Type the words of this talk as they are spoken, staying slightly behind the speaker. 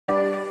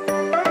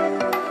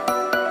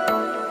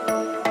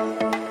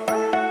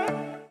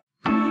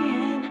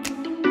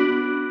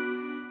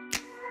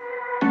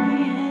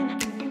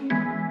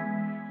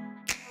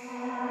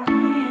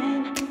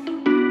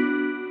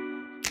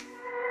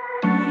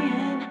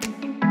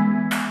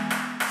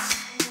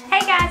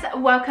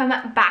welcome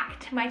back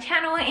to my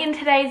channel. In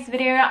today's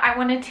video I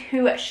wanted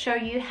to show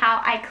you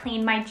how I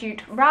clean my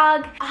jute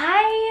rug.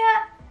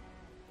 I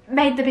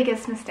made the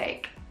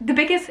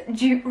biggest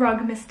jute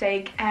rug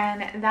mistake,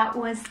 and that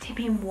was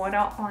tipping water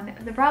on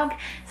the rug.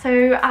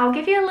 So I'll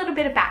give you a little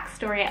bit of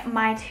backstory.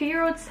 My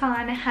 2-year-old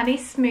son had a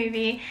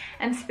smoothie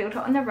and spilled it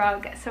on the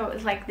rug, so it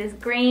was like this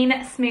green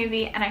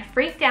smoothie, and I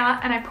freaked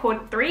out and I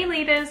poured 3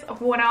 liters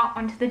of water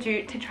onto the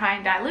jute to try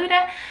and dilute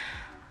it.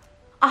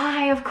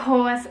 I, of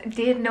course,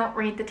 did not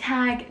read the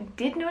tag,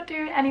 did not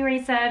do any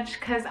research,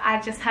 because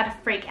I just had a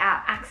freak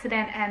out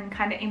accident and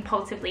kind of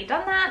impulsively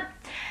done that.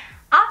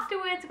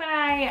 Afterwards, when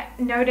I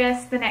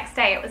noticed the next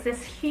day, it was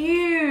this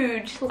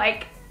huge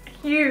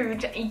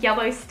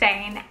yellow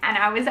stain, and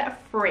I was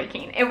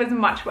freaking. It was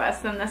much worse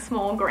than the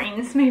small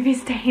green smoothie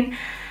stain.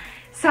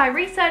 So I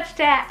researched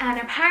it, and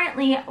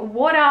apparently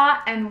water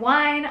and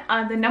wine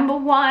are the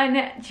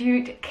 #1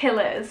 jute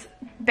killers.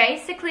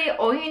 Basically,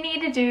 all you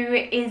need to do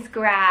is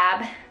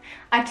grab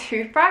a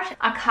toothbrush,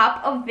 a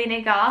cup of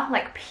vinegar,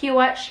 like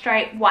pure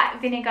straight white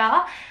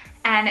vinegar,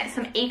 and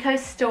some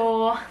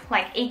eco-store,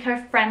 like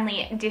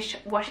eco-friendly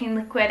dishwashing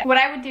liquid. What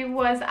I would do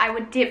was I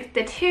would dip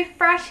the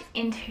toothbrush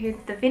into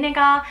the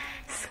vinegar,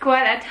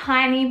 squirt a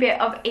tiny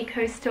bit of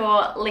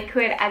eco-store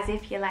liquid as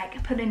if you're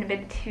like putting a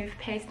bit of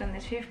toothpaste on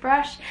the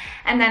toothbrush,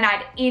 and then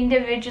I'd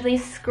individually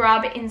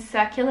scrub in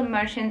circular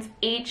motions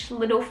each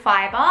little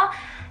fiber.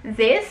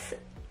 This,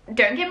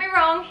 don't get me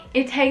wrong,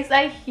 it takes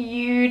a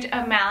huge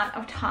amount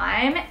of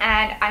time,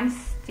 and I'm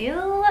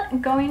still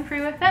going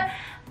through with it,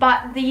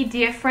 but the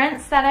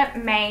difference that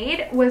it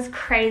made was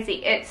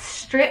crazy. It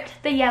stripped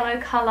the yellow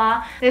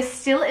color. There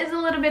still is a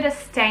little bit of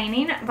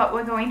staining, but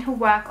we're going to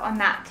work on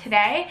that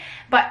today.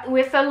 But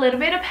with a little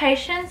bit of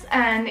patience,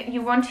 and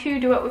you want to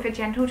do it with a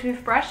gentle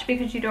toothbrush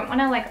because you don't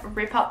want to like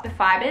rip up the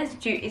fibers.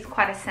 Jute is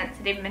quite a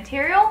sensitive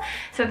material,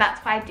 so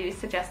that's why I do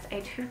suggest a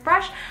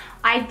toothbrush.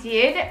 I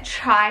did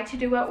try to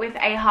do it with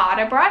a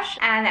harder brush,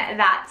 and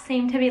that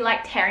seemed to be like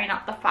tearing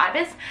up the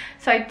fibers.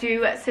 So I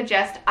do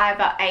suggest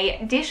either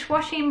a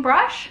dishwashing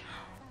brush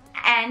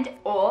and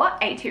or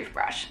a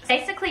toothbrush.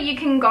 Basically, you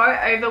can go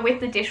over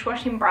with the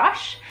dishwashing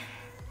brush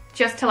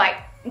just to like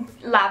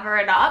lather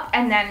it up,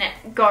 and then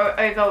go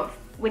over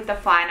with the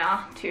finer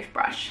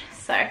toothbrush.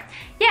 So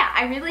yeah,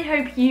 I really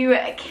hope you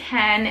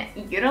can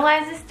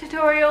utilize this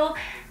tutorial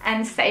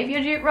and save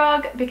your jute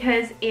rug,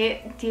 because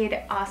it did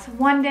us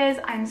wonders.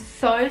 I'm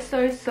so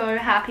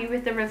happy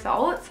with the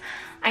results.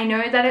 I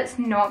know that it's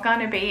not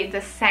gonna be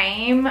the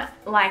same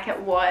like it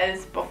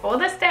was before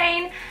the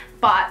stain,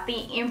 but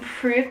the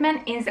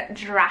improvement is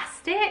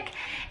drastic.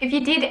 If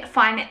you did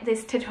find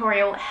this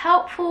tutorial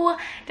helpful,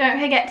 don't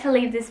forget to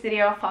leave this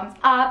video a thumbs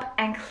up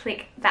and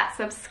click that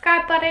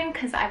subscribe button,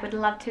 because I would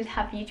love to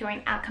have you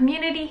join our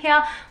community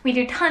here. We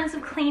do tons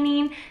of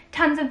cleaning,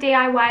 tons of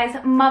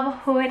DIYs,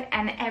 motherhood,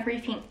 and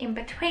everything in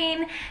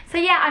between. So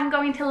yeah, I'm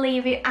going to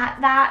leave it at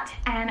that,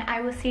 and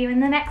I will see you in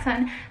the next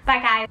one. Bye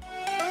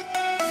guys.